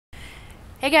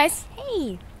Hey guys.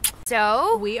 Hey.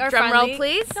 So, We are drum finally, roll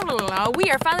please.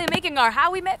 We are finally making our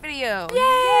How We Met video.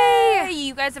 Yay! Yay!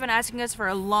 You guys have been asking us for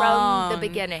a long... From the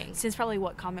beginning. Since probably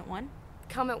what, comment 1?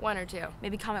 Comment 1 or 2.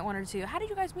 Maybe comment 1 or 2. How did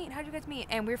you guys meet? How did you guys meet?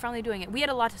 And we're finally doing it. We had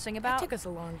a lot to sing about. It took us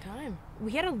a long time.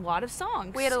 We had a lot of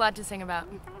songs. We had a lot to sing about.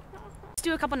 Let's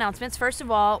do a couple announcements. First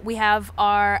of all, we have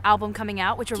our album coming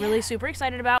out, which we're really super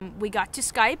excited about. We got to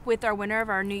Skype with our winner of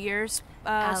our New Year's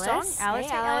song, Alice. Hey,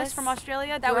 Alice from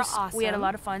Australia. That was awesome. We had a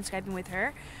lot of fun Skyping with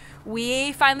her.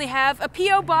 We finally have a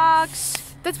P.O. box.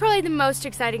 That's probably the most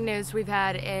exciting news we've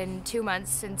had in 2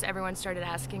 months since everyone started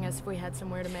asking us if we had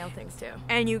somewhere to mail things to.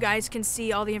 And you guys can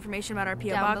see all the information about our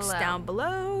P.O. box down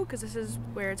below, because this is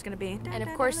where it's going to be. And of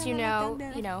course, you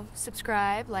know,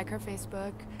 subscribe, like our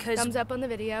Facebook, thumbs up on the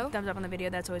video. Thumbs up on the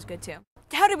video, that's always good too.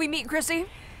 How did we meet, Chrissy?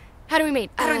 How do we meet?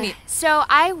 So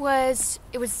it was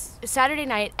a Saturday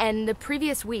night, and the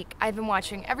previous week I've been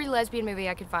watching every lesbian movie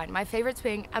I could find. My favorites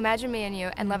being Imagine Me and You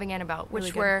and Loving Annabelle,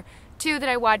 which were two that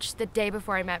I watched the day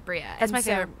before I met Bria. That's my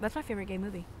favorite. That's my favorite gay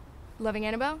movie. Loving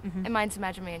Annabelle, and mine's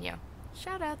Imagine Me and You.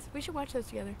 Shout outs. We should watch those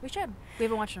together. We should. We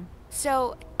haven't watched them.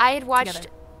 So I had watched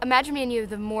Imagine Me and You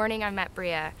the morning I met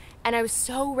Bria, and I was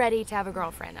so ready to have a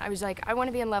girlfriend. I was like, I want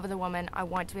to be in love with a woman. I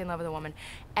want to be in love with a woman.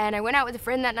 And I went out with a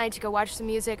friend that night to go watch some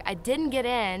music. I didn't get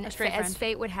in, as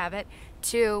fate would have it,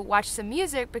 to watch some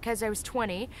music because I was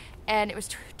 20, and it was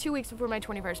 2 weeks before my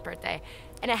 21st birthday.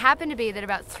 And it happened to be that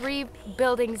about 3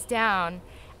 buildings down,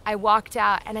 I walked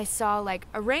out and I saw like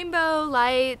a rainbow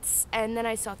lights, and then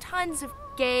I saw tons of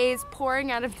gays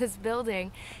pouring out of this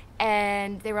building,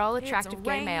 and they were all attractive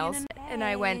gay males. And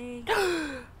I went,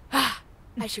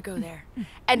 I should go there.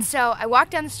 And so I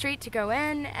walked down the street to go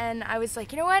in, and I was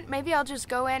like, you know what? Maybe I'll just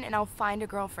go in and I'll find a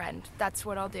girlfriend. That's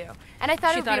what I'll do. And I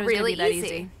thought it would be really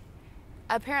easy.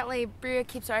 Apparently, Bria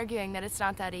keeps arguing that it's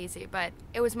not that easy, but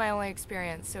it was my only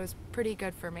experience, so it was pretty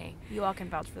good for me. You all can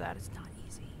vouch for that. It's not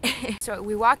easy. So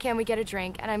we walk in, we get a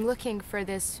drink, and I'm looking for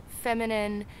this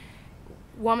feminine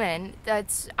woman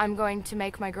I'm going to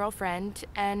make my girlfriend,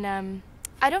 and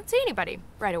I don't see anybody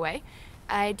right away.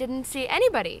 I didn't see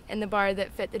anybody in the bar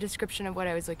that fit the description of what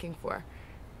I was looking for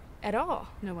at all.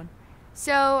 No one.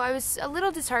 So I was a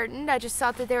little disheartened. I just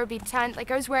thought that there would be I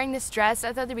was wearing this dress.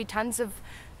 I thought there'd be tons of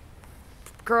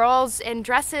girls in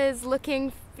dresses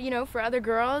looking, for other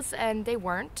girls, and they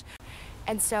weren't.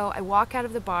 And so I walk out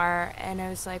of the bar, and I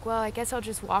was like, well, I guess I'll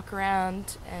just walk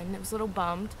around, and I was a little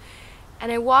bummed.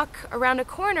 And I walk around a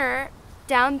corner,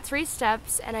 down 3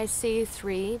 steps, and I see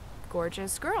 3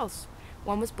 gorgeous girls.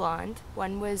 One was blonde,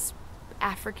 one was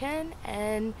African,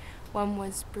 and one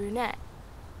was brunette.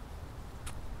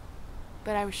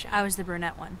 But I was shy. I was the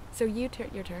brunette one. So your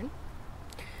turn.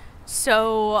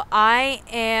 So I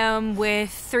am with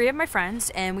 3 of my friends,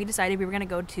 and we decided we were going to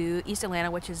go to East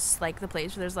Atlanta, which is like the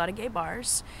place where there's a lot of gay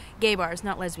bars. Gay bars,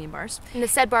 not lesbian bars. And the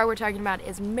said bar we're talking about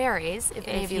is Mary's. If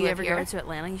any of you ever go to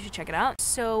Atlanta, you should check it out.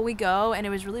 So we go, and it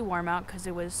was really warm out because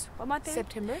it was, what month?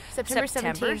 September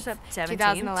 17th,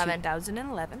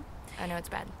 2011. I know it's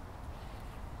bad.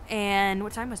 And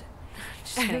what time was it?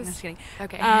 Just kidding.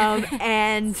 Okay.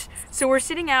 And so we're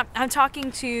sitting out. I'm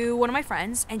talking to one of my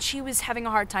friends, and she was having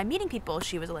a hard time meeting people.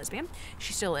 She was a lesbian.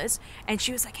 She still is. And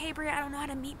she was like, "Hey, Bria, I don't know how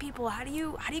to meet people. How do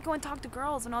you go and talk to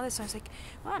girls and all this?" So I was like,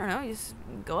 "Well, I don't know. You just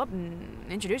go up and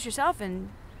introduce yourself and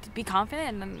be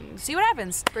confident and see what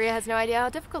happens." Bria has no idea how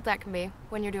difficult that can be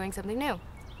when you're doing something new.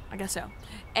 I guess so.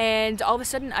 And all of a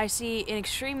sudden, I see an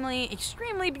extremely,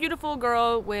 extremely beautiful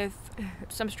girl with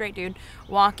some straight dude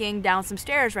walking down some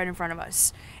stairs right in front of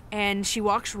us. And she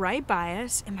walks right by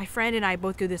us, and my friend and I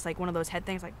both do this, like, one of those head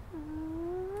things, like,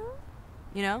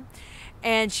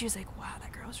 And she was like, "Wow,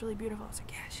 that girl's really beautiful." I was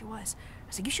like, "Yeah, she was." I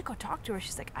was like, "You should go talk to her."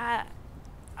 She's like, I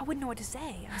wouldn't know what to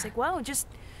say." I was like, "Well, just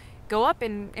go up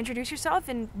and introduce yourself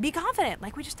and be confident,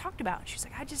 like we just talked about." She's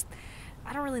like, I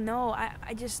don't really know.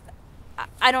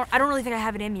 I don't really think I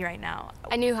have it in me right now.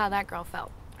 I knew how that girl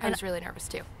felt. I was really nervous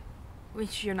too.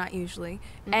 Which you're not usually.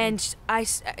 And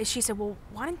she said, "Well,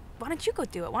 why don't you go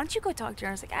do it? Why don't you go talk to her?"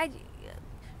 I was like,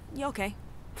 "Yeah, okay."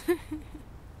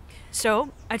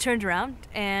 So I turned around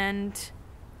and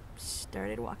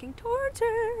started walking towards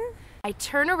her. I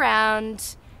turn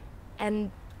around,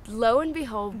 and lo and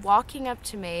behold, walking up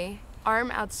to me, arm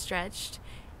outstretched,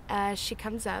 she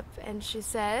comes up and she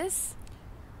says,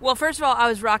 well, first of all, I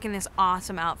was rocking this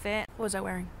awesome outfit. What was I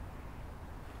wearing?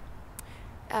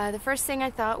 The first thing I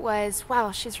thought was,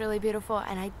 wow, she's really beautiful,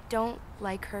 and I don't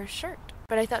like her shirt.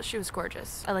 But I thought she was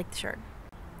gorgeous. I like the shirt.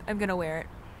 I'm gonna wear it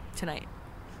tonight.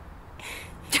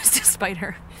 Just to spite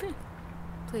her.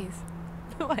 Please.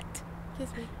 What?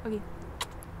 Kiss me. Okay.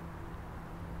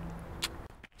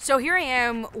 So So here I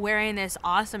am wearing this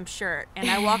awesome shirt, and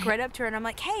I walk right up to her, and I'm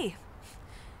like, hey,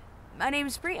 my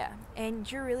name's Bria, and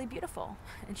you're really beautiful.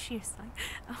 And she's like,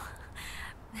 oh,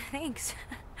 thanks.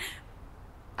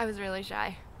 I was really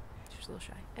shy. She was a little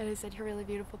shy. And I said, you're really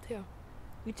beautiful too.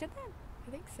 You said that?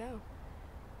 I think so.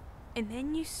 And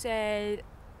then you said,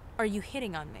 are you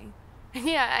hitting on me?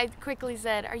 Yeah, I quickly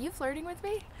said, are you flirting with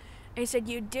me? And he said,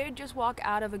 you did just walk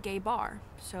out of a gay bar,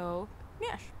 so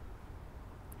yes.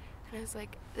 And I was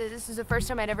like, this is the first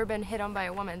time I'd ever been hit on by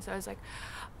a woman, so I was like,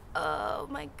 oh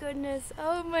my goodness,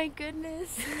 oh my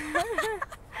goodness.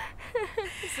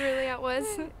 That's really how it was.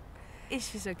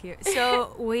 She's so cute.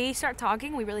 So we start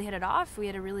talking. We really hit it off. We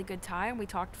had a really good time. We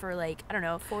talked for like, I don't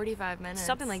know, 45 minutes.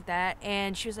 Something like that.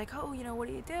 And she was like, oh, what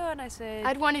do you do? And I said...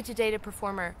 I'd wanted to date a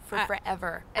performer for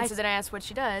forever. And so then I asked what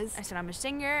she does. I said, I'm a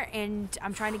singer, and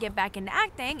I'm trying to get back into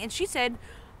acting. And she said,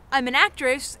 I'm an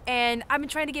actress, and I've been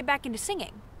trying to get back into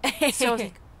singing. So I was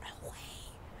like, no way.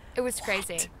 It was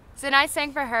crazy. So then I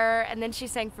sang for her, and then she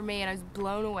sang for me, and I was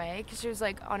blown away because she was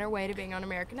like on her way to being on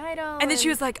American Idol. And then she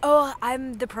was like, oh,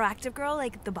 I'm the proactive girl,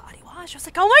 like the body wash. I was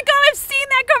like, oh my God, I've seen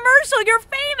that commercial. You're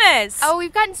famous. Oh,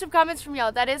 we've gotten some comments from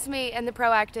y'all. That is me in the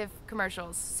proactive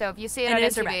commercials. So if you see it on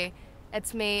MTV,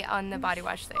 it's me on the body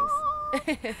wash things.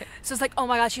 So it's like, oh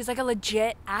my God, she's like a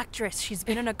legit actress. She's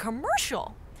been in a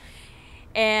commercial.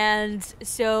 And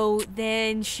so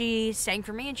then she sang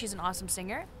for me, and she's an awesome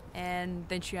singer. And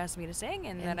then she asked me to sing,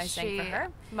 and then I sang for her.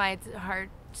 My heart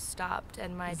stopped,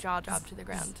 and my jaw dropped to the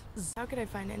ground. How could I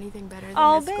find anything better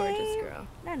than this gorgeous girl?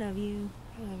 I love you.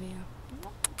 I love you.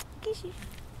 Kiss you.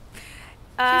 She's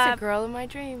a girl of my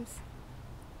dreams.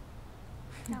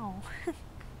 No. I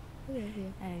love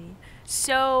you. I love you.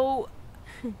 So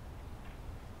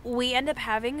we end up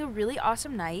having a really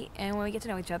awesome night, and when we get to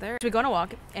know each other, we go on a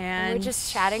walk, and we're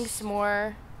just chatting some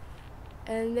more,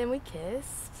 and then we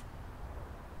kissed.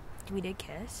 We did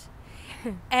kiss.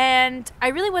 And I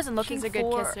really wasn't looking She's a good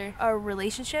for kisser. a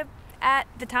relationship at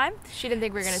the time. She didn't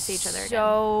think we were going to see each other again.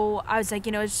 So I was like,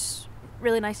 it's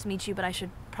really nice to meet you, but I should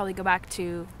probably go back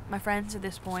to my friends at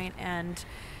this point. And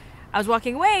I was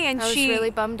walking away, and she was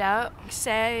really bummed out.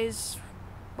 Says,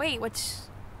 wait, what's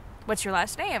your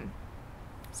last name?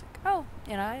 I was like, oh,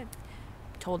 I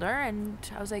told her, and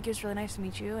I was like, it was really nice to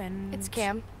meet you. And it's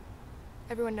Cam.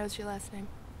 Everyone knows your last name.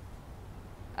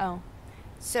 Oh.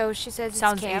 So she says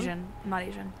Sounds it's Cam. Asian. I'm not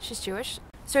Asian. She's Jewish.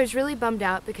 So I was really bummed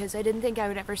out because I didn't think I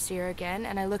would ever see her again,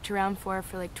 and I looked around for her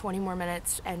for like 20 more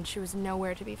minutes, and she was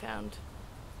nowhere to be found.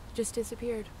 Just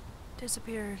disappeared.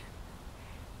 Into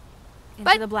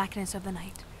the blackness of the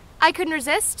night. I couldn't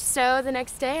resist, so the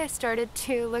next day I started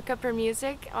to look up her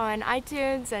music on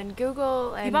iTunes and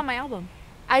Google. And you bought my album.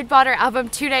 I bought her album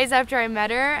 2 days after I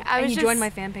met her. You joined my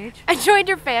fan page? I joined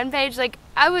her fan page. Like,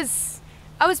 I was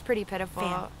pretty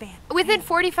pitiful. Within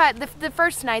 45, the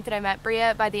first night that I met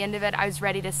Bria, by the end of it, I was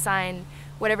ready to sign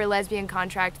whatever lesbian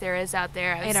contract there is out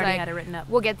there. I was already had it written up.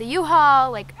 We'll get the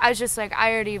U-Haul. Like, I was just like,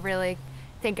 I already really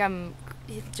think I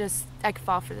could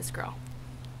fall for this girl.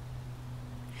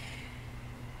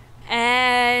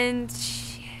 And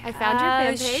I found her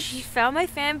fan page. She found my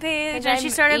fan page, and she I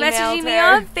started messaging me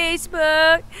on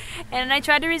Facebook. And I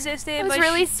tried to resist it. It was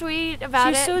really sweet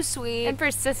about it. She was so sweet. And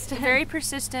persistent. Very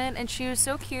persistent, and she was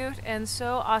so cute and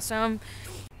so awesome.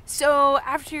 So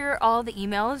after all the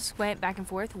emails went back and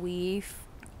forth, we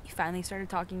finally started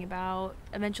talking about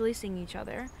eventually seeing each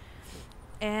other.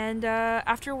 And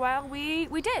after a while, we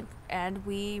did. And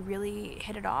we really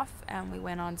hit it off, and we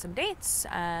went on some dates,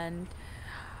 and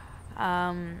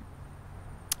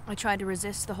I tried to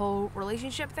resist the whole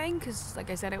relationship thing because,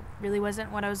 like I said, it really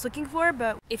wasn't what I was looking for.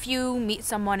 But if you meet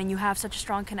someone and you have such a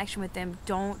strong connection with them,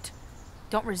 don't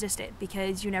resist it,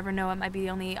 because you never know, it might be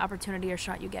the only opportunity or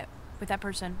shot you get with that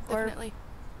person. Definitely.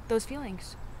 Or those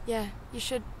feelings. Yeah, you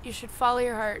should follow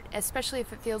your heart, especially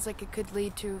if it feels like it could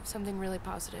lead to something really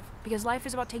positive. Because life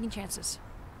is about taking chances.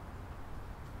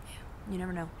 Yeah. You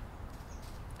never know.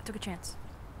 I took a chance.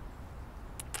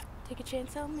 Take a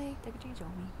chance on me. Take a chance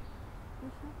on me.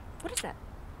 Mm-hmm. What is that?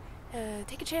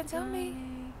 Take a chance on me.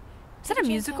 Is that a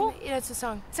musical? Yeah, it's a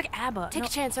song. It's like ABBA. Take a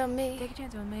chance on me. Take a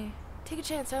chance on me. Take a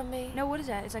chance on me. No, what is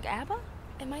that? It's like ABBA?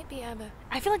 It might be ABBA.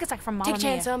 I feel like it's like from Mamma Mia. Take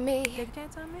a chance on me. Take a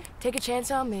chance on me. Take a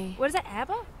chance on me. What is that,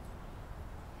 ABBA?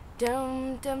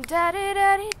 Dum dum da da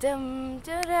da dum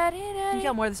da da da. You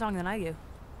got more of the song than I do.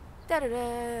 Da da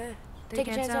da. Take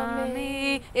a chance on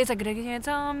me. It's like take a chance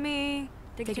on me.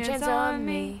 Take a chance on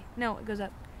me. No, it goes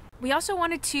up. We also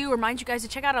wanted to remind you guys to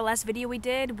check out our last video we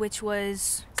did, which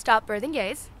was Stop Birthing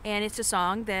Gays. And it's a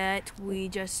song that we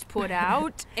just put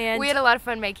out. And we had a lot of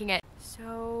fun making it.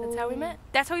 So that's how we met.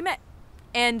 That's how we met.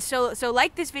 And so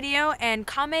like this video and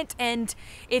comment, and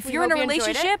if you're in a hope you enjoyed it.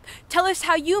 relationship, tell us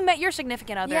how you met your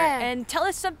significant other. Yeah. And tell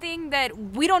us something that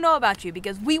we don't know about you,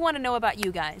 because we want to know about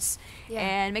you guys. Yeah.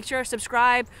 And make sure to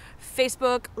subscribe,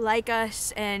 Facebook, like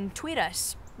us, and tweet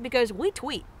us, because we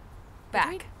tweet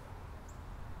back.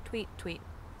 Tweet.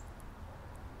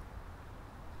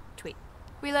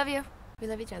 We love you. We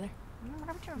love each other.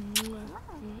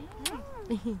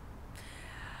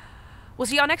 We'll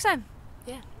see y'all next time.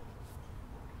 Yeah.